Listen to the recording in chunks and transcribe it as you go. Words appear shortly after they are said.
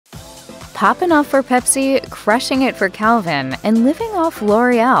Popping off for Pepsi, crushing it for Calvin, and living off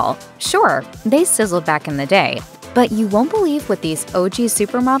L'Oreal. Sure, they sizzled back in the day, but you won't believe what these OG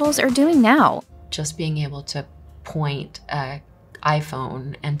supermodels are doing now. Just being able to point an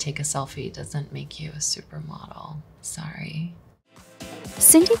iPhone and take a selfie doesn't make you a supermodel. Sorry.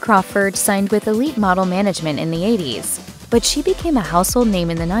 Cindy Crawford signed with Elite Model Management in the 80s, but she became a household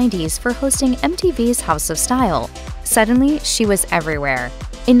name in the 90s for hosting MTV's House of Style. Suddenly, she was everywhere.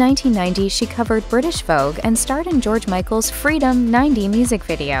 In 1990, she covered British Vogue and starred in George Michael's Freedom 90 music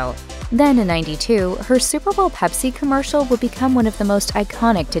video. Then in 92, her Super Bowl Pepsi commercial would become one of the most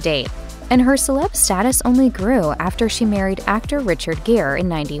iconic to date, and her celeb status only grew after she married actor Richard Gere in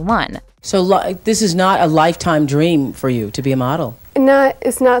 91. So this is not a lifetime dream for you to be a model?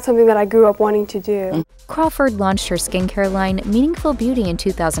 It's not something that I grew up wanting to do. Crawford launched her skincare line Meaningful Beauty in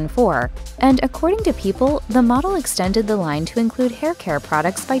 2004, and according to People, the model extended the line to include hair care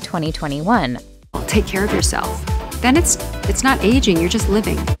products by 2021. Take care of yourself. Then it's not aging, you're just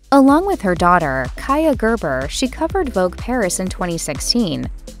living. Along with her daughter, Kaya Gerber, she covered Vogue Paris in 2016.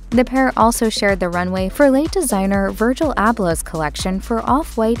 The pair also shared the runway for late designer Virgil Abloh's collection for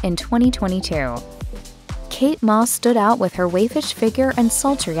Off-White in 2022. Kate Moss stood out with her waifish figure and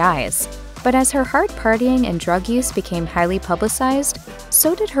sultry eyes. But as her hard partying and drug use became highly publicized,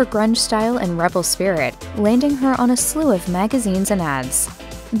 so did her grunge style and rebel spirit, landing her on a slew of magazines and ads.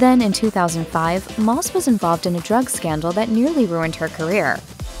 Then in 2005, Moss was involved in a drug scandal that nearly ruined her career.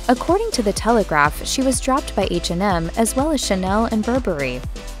 According to The Telegraph, she was dropped by H&M as well as Chanel and Burberry.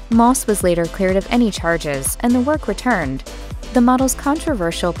 Moss was later cleared of any charges, and the work returned. The model's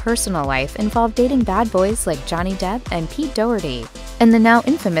controversial personal life involved dating bad boys like Johnny Depp and Pete Doherty. And the now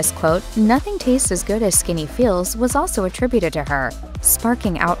infamous quote, "Nothing tastes as good as skinny feels," was also attributed to her,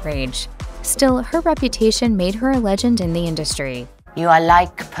 sparking outrage. Still, her reputation made her a legend in the industry. You are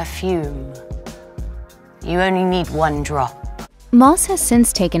like perfume. You only need one drop. Moss has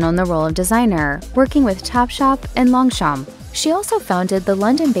since taken on the role of designer, working with Topshop and Longchamp. She also founded the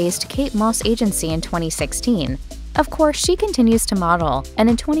London-based Kate Moss Agency in 2016. Of course, she continues to model, and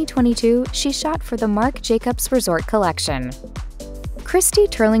in 2022, she shot for the Marc Jacobs Resort collection. Christy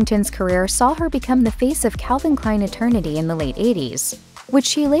Turlington's career saw her become the face of Calvin Klein Eternity in the late 80s, which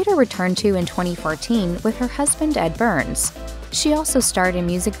she later returned to in 2014 with her husband Ed Burns. She also starred in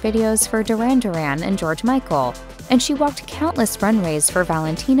music videos for Duran Duran and George Michael, and she walked countless runways for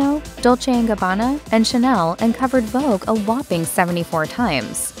Valentino, Dolce & Gabbana, and Chanel, and covered Vogue a whopping 74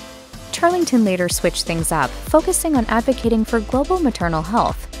 times. Turlington later switched things up, focusing on advocating for global maternal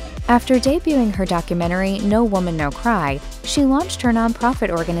health. After debuting her documentary No Woman No Cry, she launched her nonprofit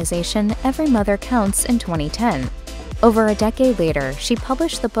organization Every Mother Counts in 2010. Over a decade later, she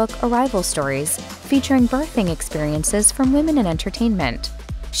published the book Arrival Stories, featuring birthing experiences from women in entertainment.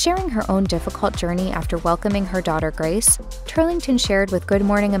 Sharing her own difficult journey after welcoming her daughter Grace, Turlington shared with Good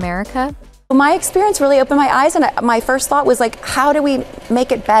Morning America, "My experience really opened my eyes, and my first thought was like, how do we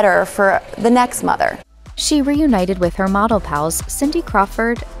make it better for the next mother?" She reunited with her model pals Cindy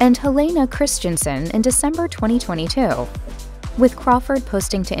Crawford and Helena Christensen in December 2022. With Crawford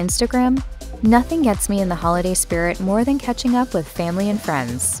posting to Instagram, "Nothing gets me in the holiday spirit more than catching up with family and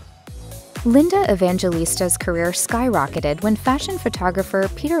friends." Linda Evangelista's career skyrocketed when fashion photographer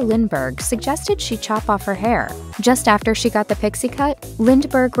Peter Lindbergh suggested she chop off her hair. Just after she got the pixie cut,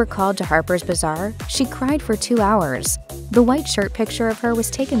 Lindbergh recalled to Harper's Bazaar she cried for 2 hours. The white shirt picture of her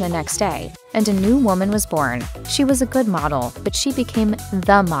was taken the next day, and a new woman was born. She was a good model, but she became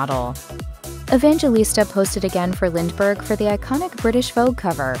the model. Evangelista posted again for Lindbergh for the iconic British Vogue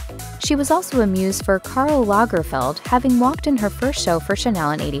cover. She was also a muse for Karl Lagerfeld, having walked in her first show for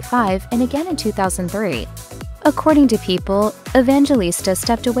Chanel in '85 and again in 2003. According to People, Evangelista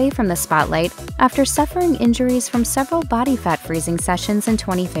stepped away from the spotlight after suffering injuries from several body fat freezing sessions in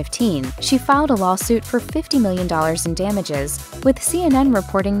 2015. She filed a lawsuit for $50 million in damages, with CNN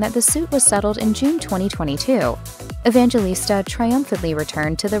reporting that the suit was settled in June 2022. Evangelista triumphantly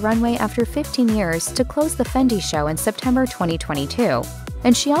returned to the runway after 15 years to close the Fendi show in September 2022,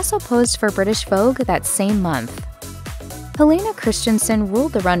 and she also posed for British Vogue that same month. Helena Christensen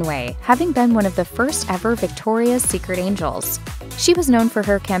ruled the runway, having been one of the first ever Victoria's Secret Angels. She was known for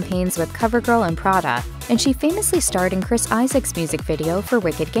her campaigns with CoverGirl and Prada, and she famously starred in Chris Isaak's music video for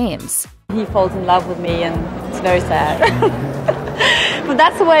Wicked Games. He falls in love with me, and it's very sad. But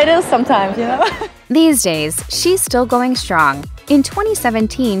that's the way it is sometimes, you know? These days, she's still going strong. In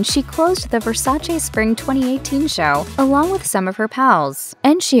 2017, she closed the Versace Spring 2018 show along with some of her pals,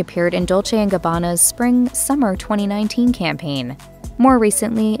 and she appeared in Dolce & Gabbana's Spring-Summer 2019 campaign. More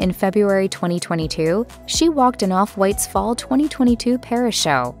recently, in February 2022, she walked in Off-White's Fall 2022 Paris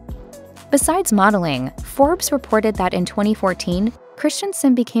show. Besides modeling, Forbes reported that in 2014,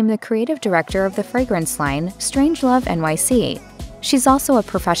 Christensen became the creative director of the fragrance line Strangelove NYC. She's also a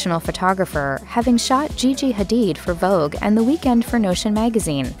professional photographer, having shot Gigi Hadid for Vogue and The Weeknd for Notion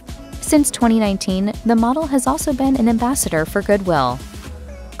magazine. Since 2019, the model has also been an ambassador for Goodwill.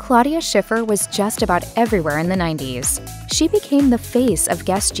 Claudia Schiffer was just about everywhere in the 90s. She became the face of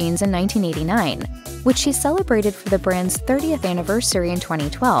Guess Jeans in 1989, which she celebrated for the brand's 30th anniversary in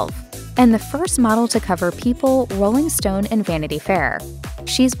 2012, and the first model to cover People, Rolling Stone, and Vanity Fair.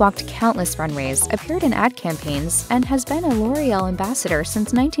 She's walked countless runways, appeared in ad campaigns, and has been a L'Oreal ambassador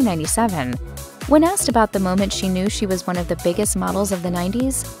since 1997. When asked about the moment she knew she was one of the biggest models of the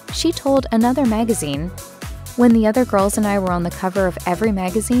 90s, she told another magazine, "When the other girls and I were on the cover of every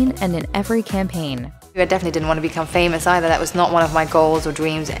magazine and in every campaign." I definitely didn't want to become famous either. That was not one of my goals or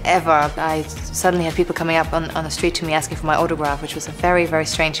dreams ever. I suddenly had people coming up on the street to me asking for my autograph, which was a very, very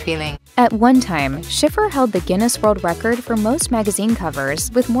strange feeling. At one time, Schiffer held the Guinness World Record for most magazine covers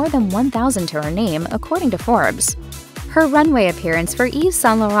with more than 1,000 to her name, according to Forbes. Her runway appearance for Yves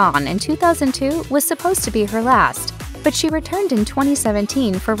Saint Laurent in 2002 was supposed to be her last, but she returned in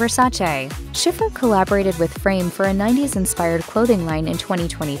 2017 for Versace. Schiffer collaborated with Frame for a 90s-inspired clothing line in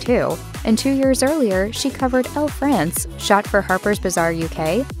 2022, and 2 years earlier, she covered Elle France, shot for Harper's Bazaar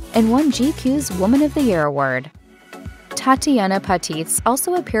UK, and won GQ's Woman of the Year award. Tatjana Patitz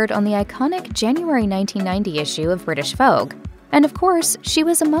also appeared on the iconic January 1990 issue of British Vogue. And of course, she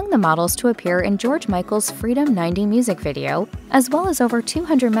was among the models to appear in George Michael's Freedom 90 music video, as well as over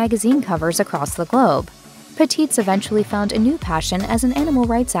 200 magazine covers across the globe. Patitz eventually found a new passion as an animal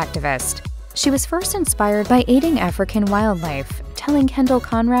rights activist. She was first inspired by aiding African wildlife, telling Kendall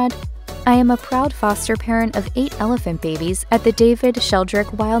Conrad, "I am a proud foster parent of 8 elephant babies at the David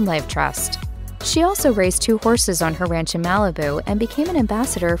Sheldrick Wildlife Trust." She also raised 2 horses on her ranch in Malibu and became an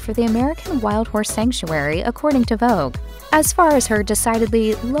ambassador for the American Wild Horse Sanctuary, according to Vogue. As far as her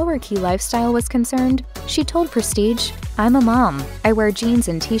decidedly lower-key lifestyle was concerned, she told Prestige, "I'm a mom. I wear jeans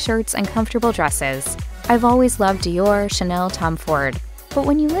and t-shirts and comfortable dresses. I've always loved Dior, Chanel, Tom Ford. But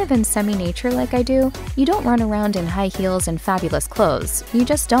when you live in semi-nature like I do, you don't run around in high heels and fabulous clothes. You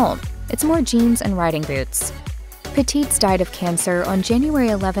just don't. It's more jeans and riding boots." Patitz died of cancer on January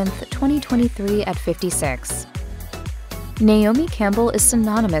 11, 2023 at 56. Naomi Campbell is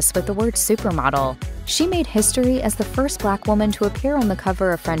synonymous with the word supermodel. She made history as the first Black woman to appear on the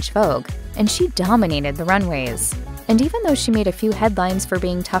cover of French Vogue, and she dominated the runways. And even though she made a few headlines for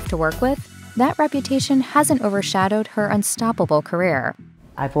being tough to work with, that reputation hasn't overshadowed her unstoppable career.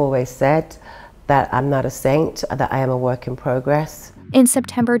 I've always said that I'm not a saint, that I am a work in progress. In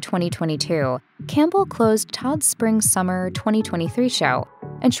September 2022, Campbell closed Todd's Spring-Summer 2023 show,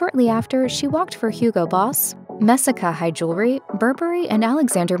 and shortly after, she walked for Hugo Boss, Messika High Jewelry, Burberry, and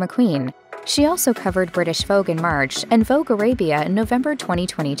Alexander McQueen. She also covered British Vogue in March and Vogue Arabia in November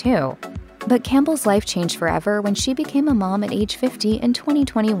 2022. But Campbell's life changed forever when she became a mom at age 50 in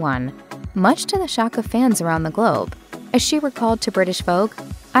 2021, much to the shock of fans around the globe. As she recalled to British Vogue,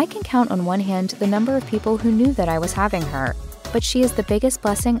 "I can count on one hand the number of people who knew that I was having her, but she is the biggest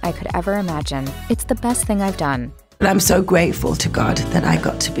blessing I could ever imagine. It's the best thing I've done." But I'm so grateful to God that I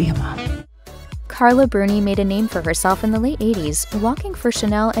got to be a mom. Carla Bruni made a name for herself in the late 80s, walking for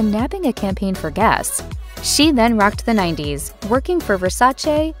Chanel and nabbing a campaign for Guess. She then rocked the 90s, working for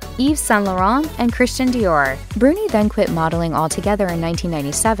Versace, Yves Saint Laurent, and Christian Dior. Bruni then quit modeling altogether in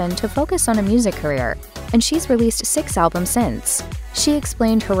 1997 to focus on a music career, and she's released 6 albums since. She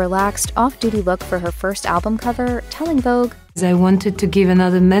explained her relaxed, off-duty look for her first album cover, telling Vogue, I wanted to give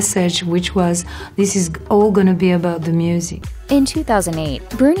another message, which was, this is all gonna be about the music. In 2008,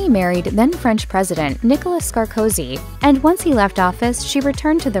 Bruni married then-French President Nicolas Sarkozy, and once he left office, she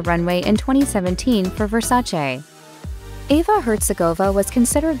returned to the runway in 2017 for Versace. Eva Herzigova was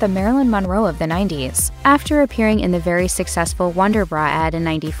considered the Marilyn Monroe of the 90s. After appearing in the very successful Wonder Bra ad in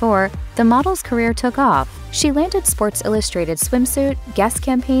 '94, the model's career took off. She landed Sports Illustrated swimsuit, Guess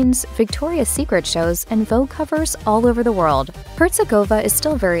campaigns, Victoria's Secret shows, and Vogue covers all over the world. Herzigova is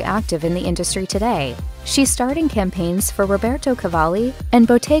still very active in the industry today. She starred in campaigns for Roberto Cavalli and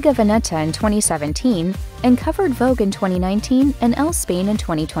Bottega Veneta in 2017, and covered Vogue in 2019 and Elle Spain in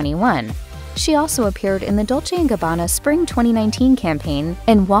 2021. She also appeared in the Dolce & Gabbana Spring 2019 campaign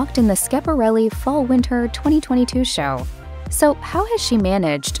and walked in the Schiaparelli Fall-Winter 2022 show. So how has she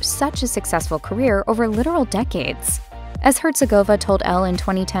managed such a successful career over literal decades? As Herzigova told Elle in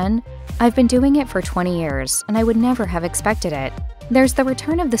 2010, "I've been doing it for 20 years, and I would never have expected it. There's the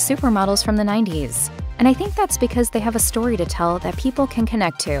return of the supermodels from the 90s, and I think that's because they have a story to tell that people can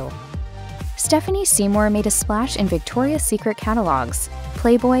connect to." Stephanie Seymour made a splash in Victoria's Secret catalogs.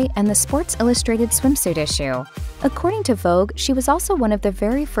 Playboy, and the Sports Illustrated swimsuit issue. According to Vogue, she was also one of the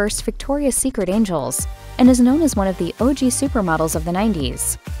very first Victoria's Secret angels and is known as one of the OG supermodels of the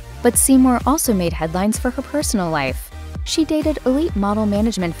 90s. But Seymour also made headlines for her personal life. She dated elite model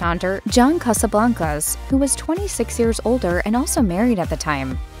management founder John Casablancas, who was 26 years older and also married at the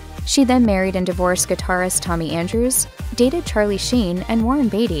time. She then married and divorced guitarist Tommy Andrews, dated Charlie Sheen and Warren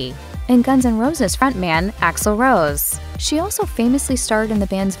Beatty, and Guns N' Roses frontman Axl Rose. She also famously starred in the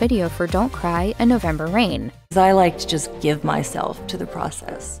band's video for Don't Cry and November Rain. I like to just give myself to the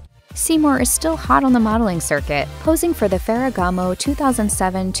process. Seymour is still hot on the modeling circuit, posing for the Ferragamo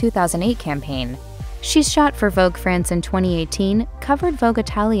 2007-2008 campaign. She's shot for Vogue France in 2018, covered Vogue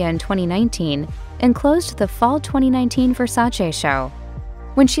Italia in 2019, and closed the Fall 2019 Versace show.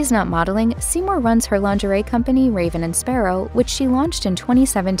 When she's not modeling, Seymour runs her lingerie company Raven & Sparrow, which she launched in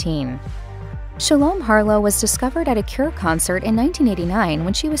 2017. Shalom Harlow was discovered at a Cure concert in 1989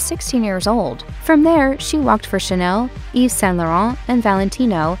 when she was 16 years old. From there, she walked for Chanel, Yves Saint Laurent, and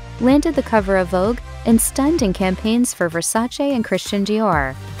Valentino, landed the cover of Vogue, and stunned in campaigns for Versace and Christian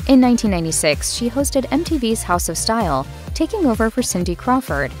Dior. In 1996, she hosted MTV's House of Style, taking over for Cindy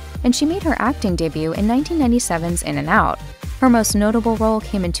Crawford, and she made her acting debut in 1997's In and Out. Her most notable role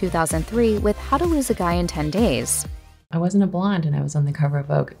came in 2003 with How to Lose a Guy in 10 Days. I wasn't a blonde and I was on the cover of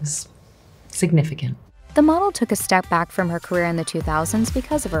Vogue. It was significant. The model took a step back from her career in the 2000s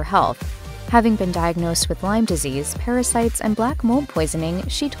because of her health. Having been diagnosed with Lyme disease, parasites, and black mold poisoning,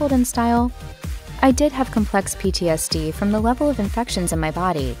 she told in style, "I did have complex PTSD from the level of infections in my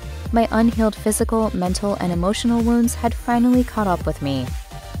body. My unhealed physical, mental, and emotional wounds had finally caught up with me."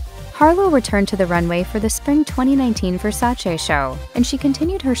 Harlow returned to the runway for the Spring 2019 Versace show, and she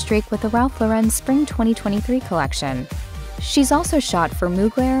continued her streak with the Ralph Lauren Spring 2023 collection. She's also shot for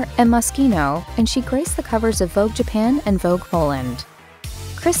Mugler and Moschino, and she graced the covers of Vogue Japan and Vogue Poland.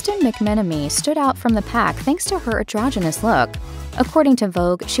 Kristen McMenamy stood out from the pack thanks to her androgynous look. According to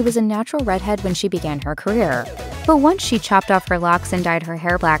Vogue, she was a natural redhead when she began her career. But once she chopped off her locks and dyed her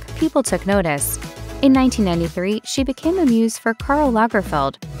hair black, people took notice. In 1993, she became a muse for Karl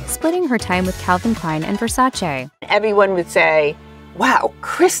Lagerfeld, splitting her time with Calvin Klein and Versace. Everyone would say, "Wow,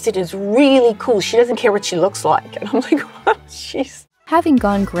 Kristen is really cool. She doesn't care what she looks like." And I'm like, "Oh, jeez." Having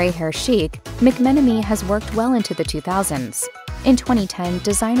gone gray hair chic, McMenamy has worked well into the 2000s. In 2010,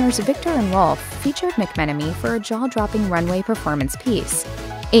 designers Victor and Rolf featured McMenamy for a jaw-dropping runway performance piece.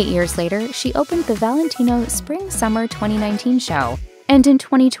 8 years later, she opened the Valentino Spring-Summer 2019 show, and in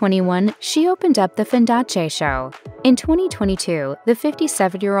 2021, she opened up the Fendace show. In 2022, the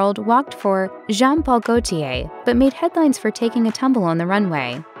 57-year-old walked for Jean-Paul Gaultier, but made headlines for taking a tumble on the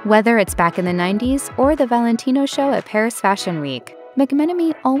runway. Whether it's back in the 90s or the Valentino show at Paris Fashion Week,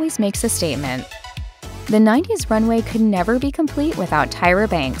 McMenamy always makes a statement. The 90s runway could never be complete without Tyra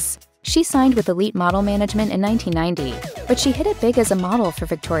Banks. She signed with Elite Model Management in 1990, but she hit it big as a model for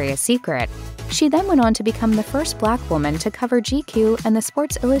Victoria's Secret. She then went on to become the first Black woman to cover GQ and the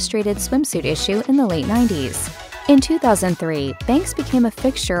Sports Illustrated swimsuit issue in the late 90s. In 2003, Banks became a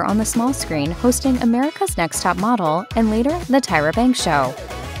fixture on the small screen, hosting America's Next Top Model and later The Tyra Banks Show.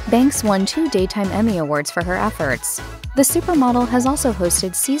 Banks won 2 Daytime Emmy Awards for her efforts. The supermodel has also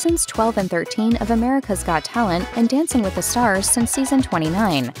hosted seasons 12 and 13 of America's Got Talent and Dancing with the Stars since season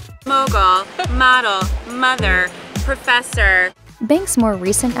 29. Mogul, model, mother, professor. Banks' more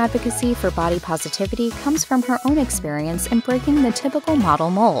recent advocacy for body positivity comes from her own experience in breaking the typical model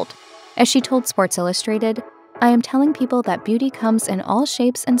mold. As she told Sports Illustrated, "I am telling people that beauty comes in all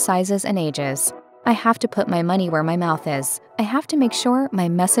shapes and sizes and ages. I have to put my money where my mouth is. I have to make sure my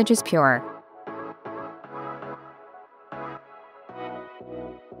message is pure."